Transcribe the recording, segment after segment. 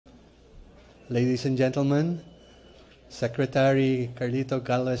ladies and gentlemen, Secretary Carlito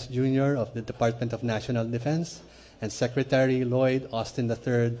Galvez Jr. of the Department of National Defense and Secretary Lloyd Austin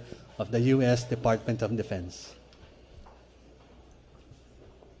III of the U.S. Department of Defense.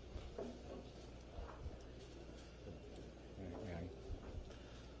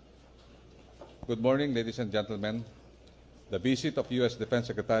 Good morning, ladies and gentlemen. The visit of U.S. Defense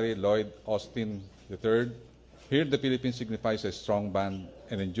Secretary Lloyd Austin III here in the Philippines signifies a strong bond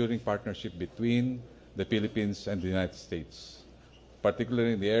and enduring partnership between the Philippines and the United States,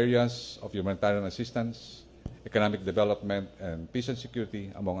 particularly in the areas of humanitarian assistance, economic development, and peace and security,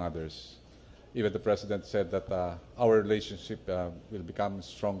 among others. Even the President said that our relationship will become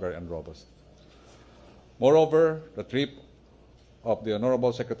stronger and robust. Moreover, the trip of the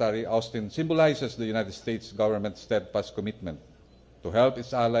Honorable Secretary Austin symbolizes the United States government's steadfast commitment to help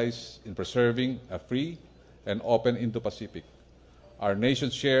its allies in preserving a free and open Indo-Pacific. Our nation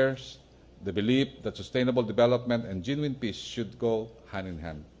shares the belief that sustainable development and genuine peace should go hand in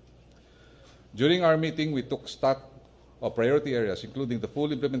hand. During our meeting, we took stock of priority areas, including the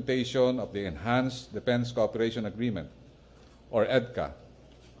full implementation of the Enhanced Defense Cooperation Agreement, or EDCA,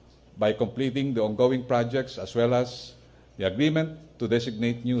 by completing the ongoing projects as well as the agreement to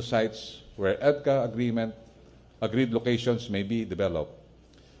designate new sites where EDCA agreed locations may be developed.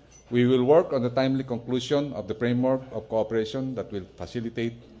 We will work on the timely conclusion of the framework of cooperation that will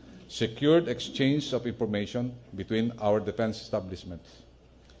facilitate secured exchange of information between our defense establishments.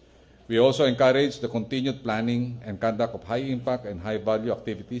 We also encourage the continued planning and conduct of high-impact and high-value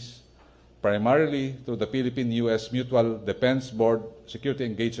activities, primarily through the Philippine-U.S. Mutual Defense Board Security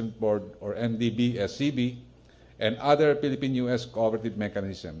Engagement Board, or MDB-SCB, and other Philippine-U.S. cooperative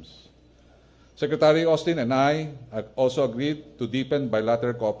mechanisms. Secretary Austin and I have also agreed to deepen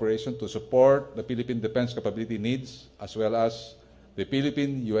bilateral cooperation to support the Philippine defense capability needs as well as the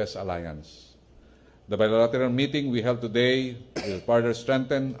Philippine-U.S. alliance. The bilateral meeting we held today will further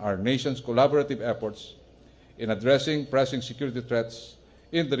strengthen our nation's collaborative efforts in addressing pressing security threats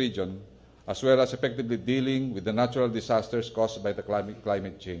in the region, as well as effectively dealing with the natural disasters caused by the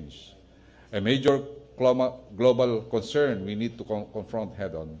climate change, a major global concern we need to confront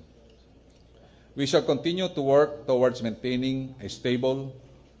head-on. We shall continue to work towards maintaining a stable,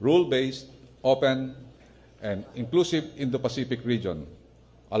 rule-based, open, and inclusive Indo-Pacific region.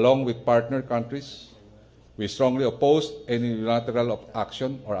 Along with partner countries, we strongly oppose any unilateral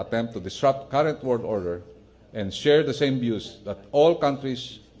action or attempt to disrupt current world order and share the same views that all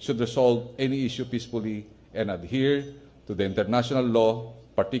countries should resolve any issue peacefully and adhere to the international law,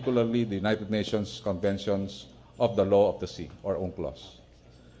 particularly the United Nations Conventions of the Law of the Sea, or UNCLOS.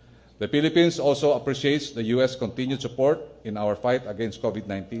 The Philippines also appreciates the U.S. continued support in our fight against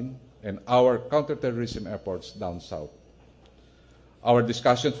COVID-19 and our counterterrorism efforts down south. Our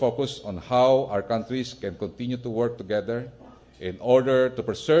discussion focused on how our countries can continue to work together in order to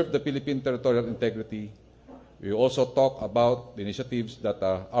preserve the Philippine territorial integrity. We also talk about the initiatives that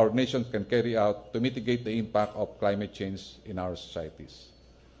our nation can carry out to mitigate the impact of climate change in our societies.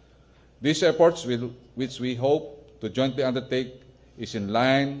 These efforts, which we hope to jointly undertake, is in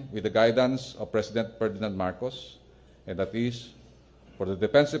line with the guidance of President Ferdinand Marcos, and that is for the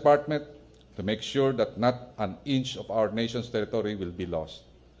Defense Department to make sure that not an inch of our nation's territory will be lost,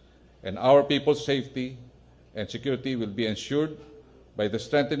 and our people's safety and security will be ensured by the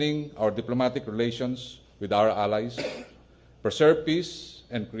strengthening our diplomatic relations with our allies, preserve peace,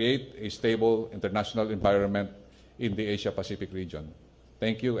 and create a stable international environment in the Asia-Pacific region.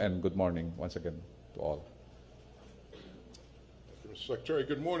 Thank you and good morning once again to all. Mr. Secretary,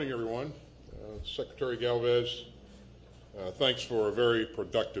 good morning, everyone. Secretary Galvez, thanks for a very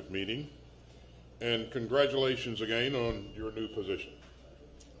productive meeting, and congratulations again on your new position.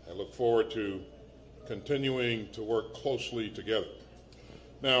 I look forward to continuing to work closely together.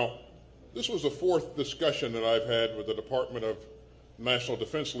 Now, this was the fourth discussion that I've had with the Department of National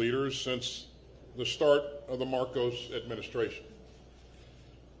Defense leaders since the start of the Marcos administration.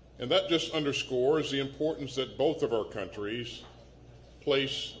 And that just underscores the importance that both of our countries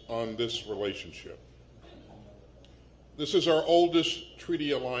place on this relationship. This is our oldest treaty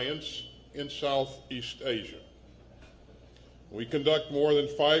alliance in Southeast Asia. We conduct more than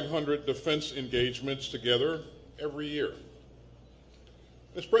 500 defense engagements together every year.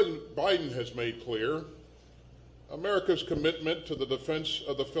 As President Biden has made clear, America's commitment to the defense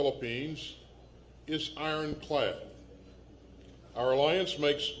of the Philippines is ironclad. Our alliance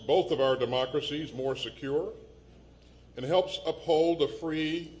makes both of our democracies more secure and helps uphold a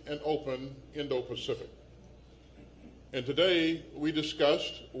free and open Indo-Pacific. And today, we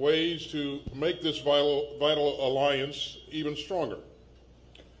discussed ways to make this vital alliance even stronger.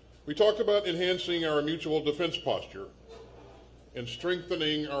 We We talked about enhancing our mutual defense posture and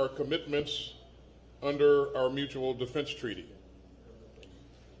strengthening our commitments under our mutual defense treaty.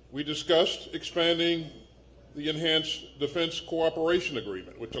 We discussed expanding the Enhanced Defense Cooperation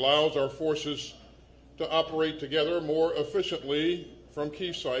Agreement, which allows our forces to operate together more efficiently from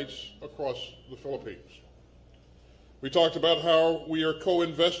key sites across the Philippines. We talked about how we are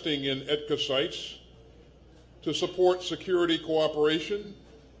co-investing in EDCA sites to support security cooperation,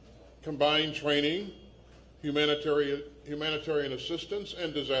 combined training, humanitarian assistance,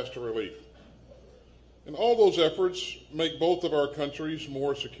 and disaster relief. And all those efforts make both of our countries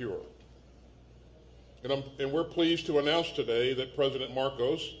more secure. And we're pleased to announce today that President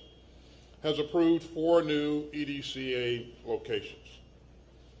Marcos has approved 4 new EDCA locations.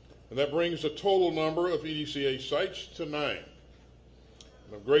 And that brings the total number of EDCA sites to 9. And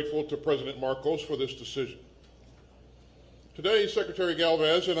I'm grateful to President Marcos for this decision. Today, Secretary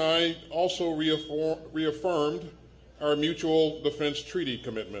Galvez and I also reaffirmed our mutual defense treaty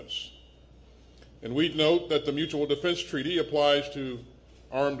commitments. And we'd note that the mutual defense treaty applies to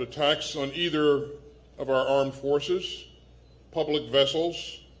armed attacks on either of our armed forces, public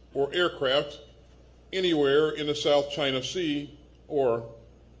vessels, or aircraft anywhere in the South China Sea or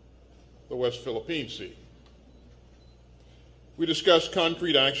the West Philippine Sea. We discussed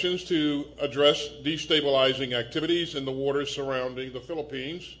concrete actions to address destabilizing activities in the waters surrounding the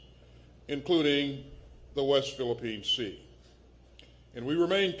Philippines, including the West Philippine Sea. And we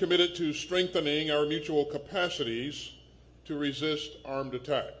remain committed to strengthening our mutual capacities to resist armed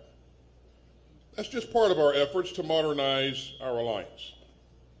attack. That's just part of our efforts to modernize our alliance.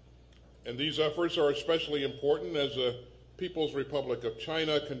 And these efforts are especially important as the People's Republic of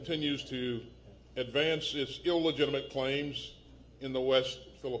China continues to advance its illegitimate claims in the West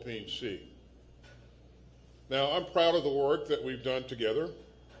Philippine Sea. Now, I'm proud of the work that we've done together.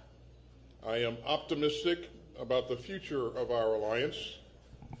 I am optimistic about the future of our alliance,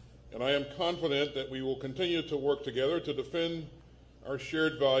 and I am confident that we will continue to work together to defend our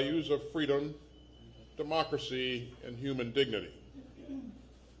shared values of freedom, democracy, and human dignity.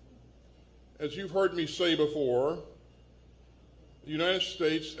 As you've heard me say before, the United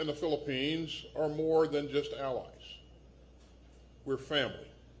States and the Philippines are more than just allies. We're family.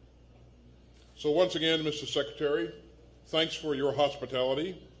 So once again, Mr. Secretary, thanks for your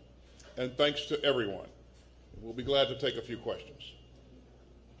hospitality, and thanks to everyone. We'll be glad to take a few questions.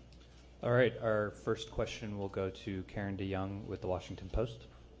 All right, our first question will go to Karen DeYoung with the Washington Post.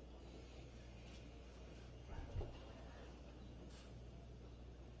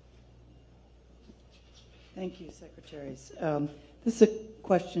 Thank you, Secretaries. This is a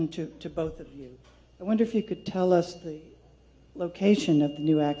question to both of you. I wonder if you could tell us the location of the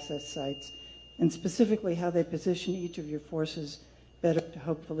new access sites and specifically how they position each of your forces better to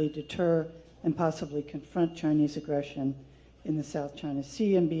hopefully deter and possibly confront Chinese aggression in the South China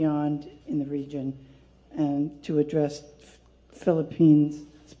Sea and beyond in the region, and to address Philippines'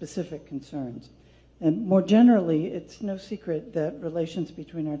 specific concerns. And more generally, it's no secret that relations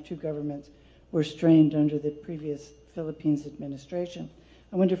between our two governments were strained under the previous Philippines administration.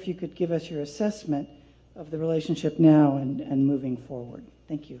 I wonder if you could give us your assessment of the relationship now and moving forward.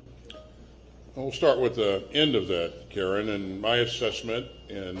 Thank you. I'll start with the end of that, Karen, and my assessment,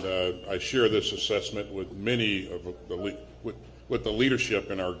 and I share this assessment with many of with the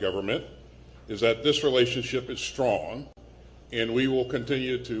leadership in our government, is that this relationship is strong, and we will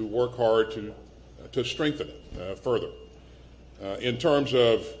continue to work hard to strengthen it further. In terms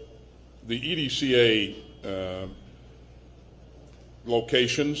of the EDCA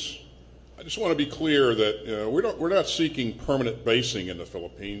locations, I just want to be clear that we're not seeking permanent basing in the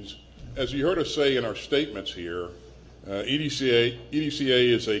Philippines. As you heard us say in our statements here, EDCA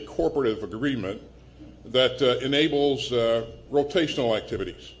is a cooperative agreement that enables rotational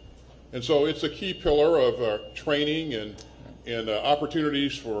activities. And so it's a key pillar of training and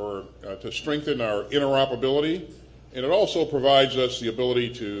opportunities to strengthen our interoperability. And it also provides us the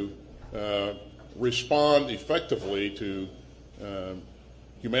ability to respond effectively to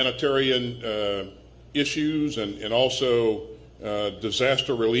humanitarian issues and also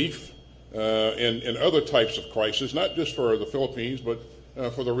disaster relief and other types of crises, not just for the Philippines, but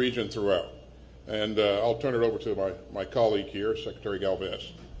for the region throughout. And I'll turn it over to my colleague here, Secretary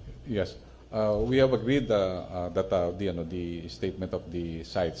Galvez. Yes. We have agreed that the statement of the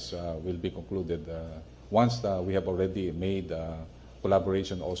sites will be concluded once we have already made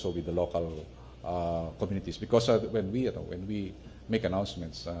collaboration also with the local communities. Because when we make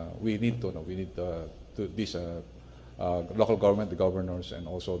announcements, we need these local government, the governors, and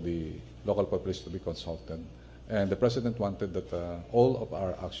also the local population to be consulted. And the President wanted that all of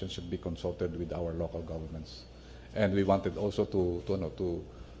our actions should be consulted with our local governments. And we wanted also to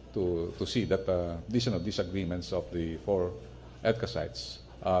see that these agreements of the 4 EDCA sites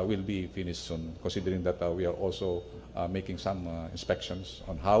will be finished soon, considering that we are also making some inspections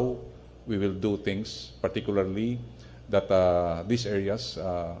on how we will do things, particularly that these areas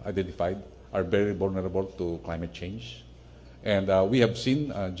identified are very vulnerable to climate change. And we have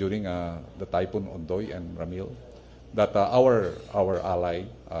seen during the Typhoon Ondoy and Ramil that our ally,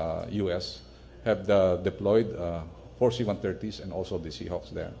 U.S., have deployed 4 C-130s and also the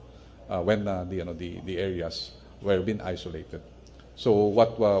Seahawks there when the areas were being isolated. So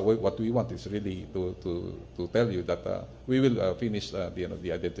what we want is really to tell you that we will finish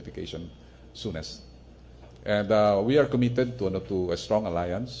the identification soonest. And we are committed to a strong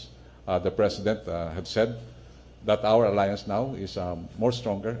alliance. The President have said that our alliance now is more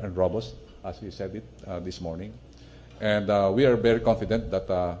stronger and robust, as he said it this morning. And we are very confident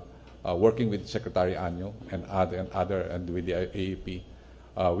that working with Secretary Anyo and with the AEP,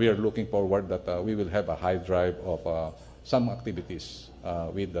 we are looking forward that we will have a high drive of some activities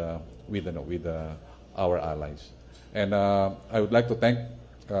with our allies. And I would like to thank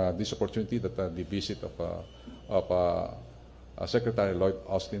this opportunity that the visit of Secretary Lloyd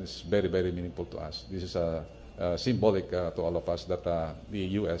Austin is very, very meaningful to us. This is symbolic to all of us that the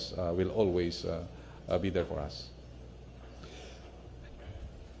U.S. will always be there for us.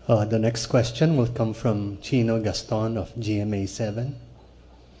 The next question will come from Chino Gaston of GMA 7.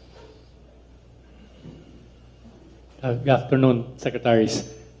 Good afternoon, Secretaries.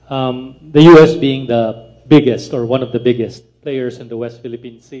 The U.S. being the biggest or one of the biggest players in the West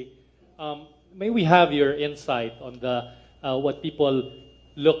Philippine Sea, may we have your insight on what people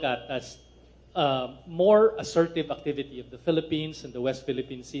look at as more assertive activity of the Philippines and the West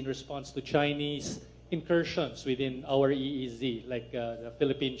Philippine Sea in response to Chinese incursions within our EEZ, like the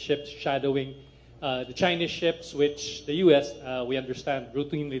Philippine ships shadowing the Chinese ships, which the U.S., we understand,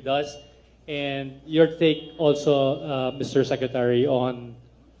 routinely does. And your take also, Mr. Secretary, on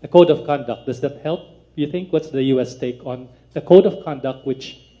the Code of Conduct. Does that help, you think? What's the U.S. take on the Code of Conduct,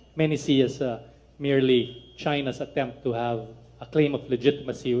 which many see as merely China's attempt to have a claim of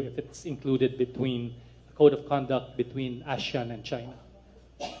legitimacy if it's included between a Code of Conduct between ASEAN and China?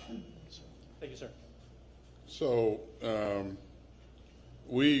 Thank you, sir. So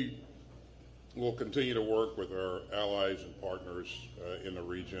we will continue to work with our allies and partners in the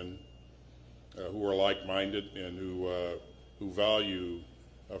region who are like-minded and who value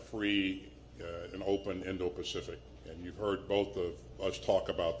a free and open Indo-Pacific. And you've heard both of us talk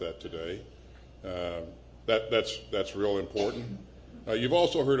about that today. That's real important. You've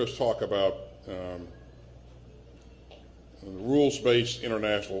also heard us talk about rules-based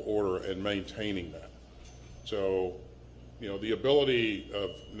international order and maintaining that. So, the ability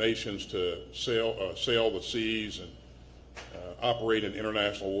of nations to sail the seas and operate in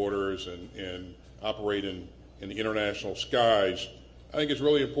international waters and operate in the international skies, I think is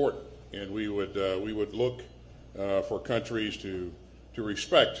really important. And we would look for countries to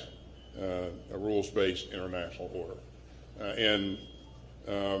respect a rules-based international order.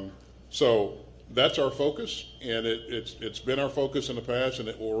 So that's our focus, and it's been our focus in the past, and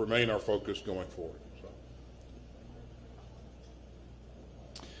it will remain our focus going forward.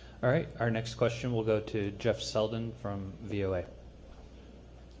 All right, our next question will go to Jeff Selden from VOA.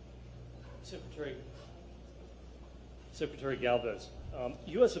 Secretary Galvez,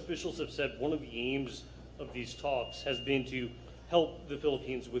 U.S. officials have said one of the aims of these talks has been to help the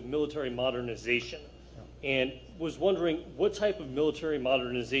Philippines with military modernization, and was wondering what type of military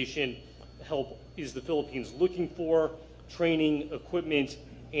modernization help is the Philippines looking for, training, equipment,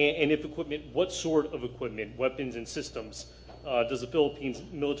 and if equipment, what sort of equipment, weapons and systems does the Philippines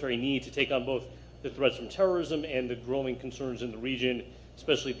military need to take on both the threats from terrorism and the growing concerns in the region,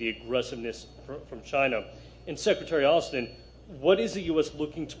 especially the aggressiveness from China? And Secretary Austin, what is the U.S.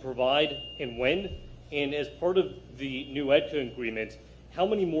 looking to provide and when? And as part of the new EDCA agreement, how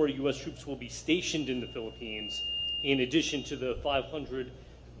many more U.S. troops will be stationed in the Philippines in addition to the 500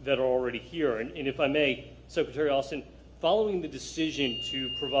 that are already here? And if I may, Secretary Austin, following the decision to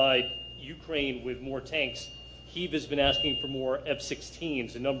provide Ukraine with more tanks, Kyiv has been asking for more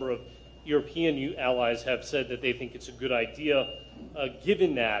F-16s. A number of European allies have said that they think it's a good idea.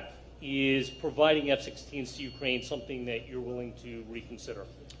 Given that, is providing F-16s to Ukraine something that you're willing to reconsider?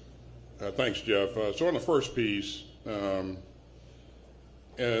 Thanks, Jeff. So on the first piece,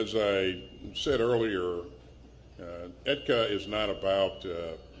 as I said earlier, EDCA is not about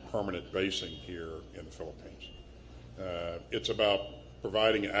permanent basing here in the Philippines. It's about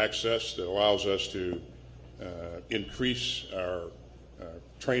providing access that allows us to increase our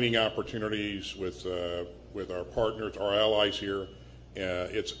training opportunities with our partners, our allies here.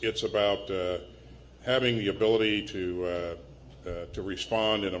 It's about having the ability to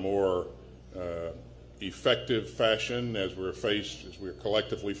respond in a more effective fashion as we're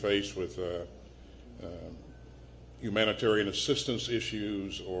collectively faced with humanitarian assistance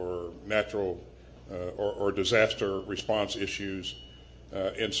issues or natural or disaster response issues.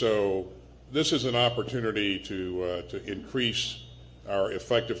 And so this is an opportunity to increase our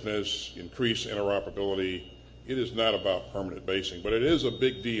effectiveness, increase interoperability. It is not about permanent basing, but it is a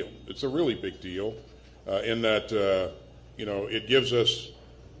big deal. It's a really big deal in that it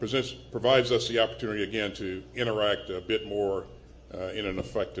provides us the opportunity again to interact a bit more in an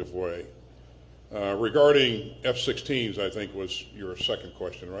effective way. Regarding F-16s, I think was your second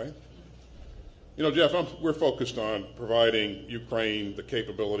question, right? Jeff, we're focused on providing Ukraine the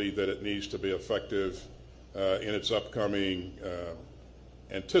capability that it needs to be effective in its upcoming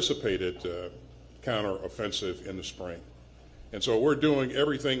anticipated counteroffensive in the spring. And so we're doing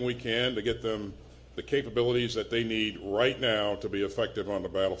everything we can to get them the capabilities that they need right now to be effective on the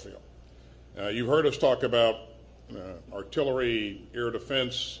battlefield. You've heard us talk about artillery, air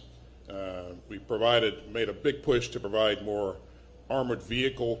defense. We made a big push to provide more armored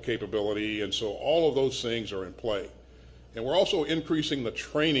vehicle capability, and so all of those things are in play. And we're also increasing the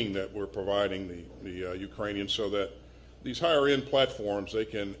training that we're providing the Ukrainians so that these higher-end platforms they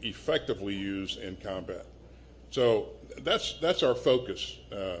can effectively use in combat. So that's our focus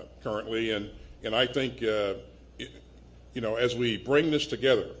currently, and I think as we bring this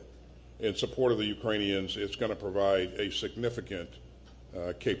together in support of the Ukrainians, it's going to provide a significant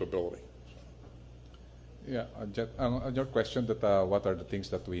capability. Yeah, on your question that what are the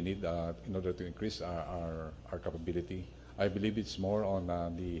things that we need in order to increase our capability, I believe it's more on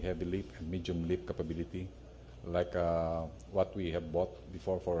the heavy lift and medium lift capability, like what we have bought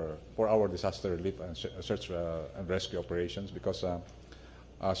before for our disaster relief and search and rescue operations, because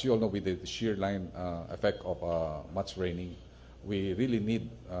as you all know, with the shear line effect of much raining, we really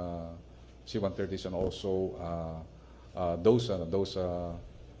need C-130s and also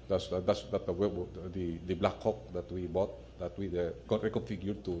the Black Hawk that we bought, that we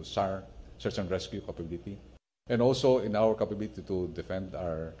reconfigured to SAR, search and rescue capability, and also in our capability to defend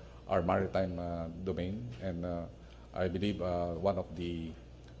our maritime domain. And I believe one of the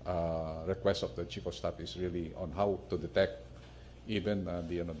requests of the Chief of Staff is really on how to detect even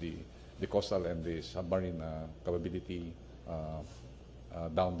the coastal and the submarine capability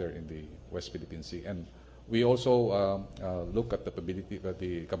down there in the West Philippine Sea. And we also look at the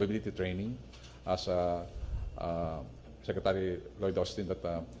capability training as Secretary Lloyd Austin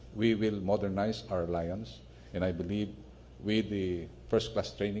that we will modernize our alliance, and I believe with the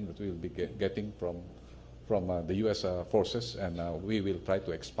first-class training that we will be getting from the U.S. forces, and we will try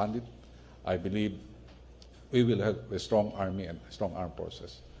to expand it, I believe we will have a strong army and strong armed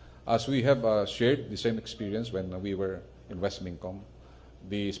forces. As we have shared the same experience when we were in West Mincom,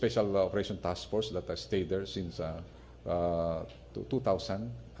 the Special Operation Task Force that has stayed there since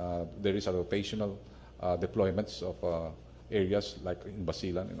 2000, there is a rotational deployments of areas like in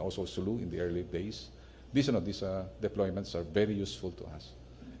Basilan and also Sulu in the early days. These deployments are very useful to us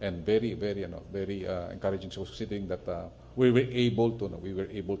and very encouraging, considering that we were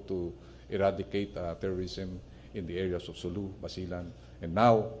able to eradicate terrorism in the areas of Sulu, Basilan, and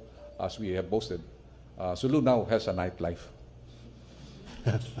now, as we have boasted, Sulu now has a nightlife.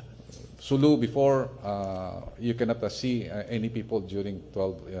 Sulu before, you cannot see any people during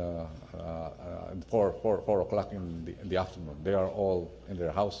 4 o'clock in the afternoon. They are all in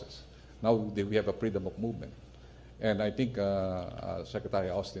their houses. Now we have a freedom of movement. And I think Secretary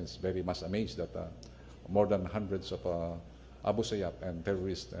Austin is very much amazed that more than hundreds of Abu Sayyaf and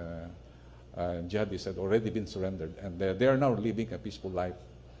terrorists and jihadists had already been surrendered, and they are now living a peaceful life.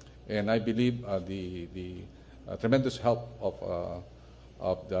 And I believe the tremendous help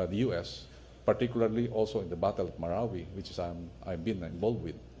of the U.S., particularly also in the Battle of Marawi, which is I've been involved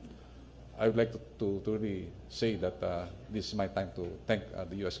with. I would like to really say that this is my time to thank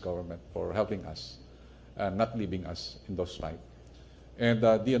the U.S. government for helping us and not leaving us in those fights. And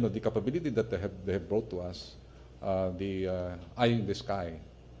the capability that they have brought to us, the Eye in the Sky,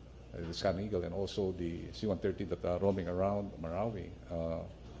 the Sky Eagle, and also the C-130 that are roaming around Marawi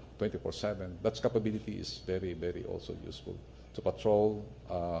 24/7, that capability is very also useful to patrol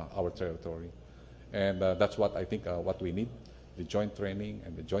our territory. And that's what I think what we need. The joint training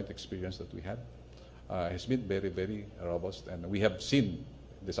and the joint experience that we had has been very robust, and we have seen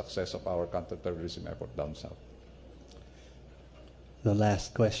the success of our counterterrorism effort down south. The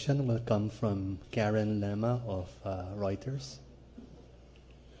last question will come from Karen Lema of Reuters.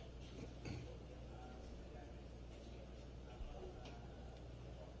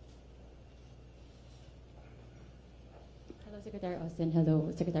 Hello, Secretary Austin.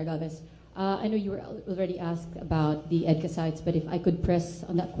 Hello, Secretary Galvez. I know you were already asked about the EDCA sites, but if I could press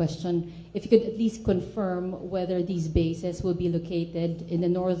on that question, if you could at least confirm whether these bases will be located in the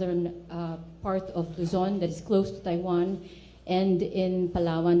northern part of Luzon that is close to Taiwan and in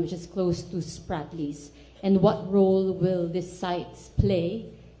Palawan, which is close to Spratlys, and what role will these sites play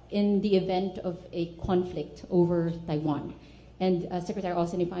in the event of a conflict over Taiwan? And Secretary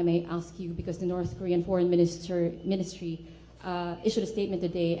Austin, if I may ask you, because the North Korean Foreign Ministry issued a statement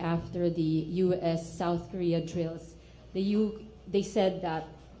today after the U.S.-South Korea drills. They said that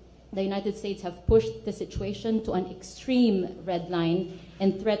the United States have pushed the situation to an extreme red line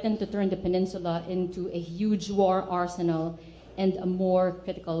and threatened to turn the peninsula into a huge war arsenal and a more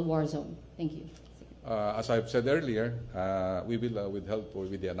critical war zone. Thank you. As I've said earlier, we will withhold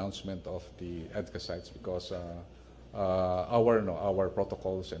with the announcement of the EDCA sites because our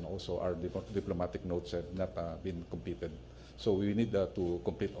protocols and also our diplomatic notes have not been completed. So we need to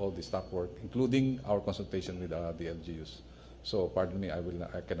complete all the staff work, including our consultation with the LGUs. So pardon me,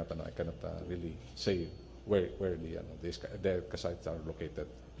 I cannot really say where the sites are located.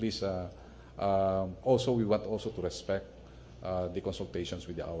 Please, also we want also to respect the consultations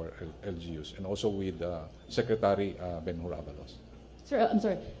with our LGUs and also with Secretary Ben-Hur Avalos. Sir, I'm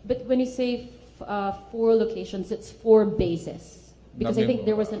sorry, but when you say 4 locations, it's 4 bases. Because I think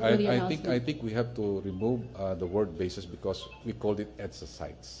there was an earlier announcement. I think we have to remove the word basis because we called it EDSA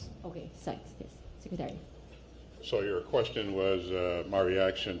sites. Okay, sites, yes. Secretary. So your question was my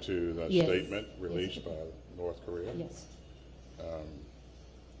reaction to the Yes. statement released by North Korea? Yes.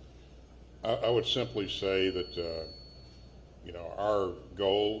 I would simply say that our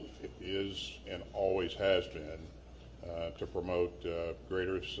goal is and always has been to promote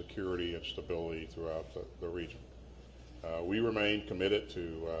greater security and stability throughout the region. We remain committed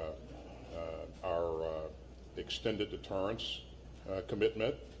to our extended deterrence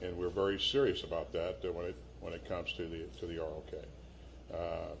commitment, and we're very serious about that when it comes to the ROK.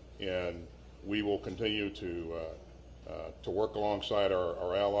 And we will continue to work alongside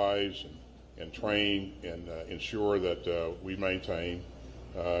our allies and train and ensure that we maintain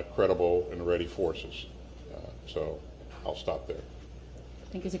credible and ready forces. So I'll stop there.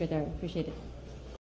 Thank you, Secretary. Appreciate it.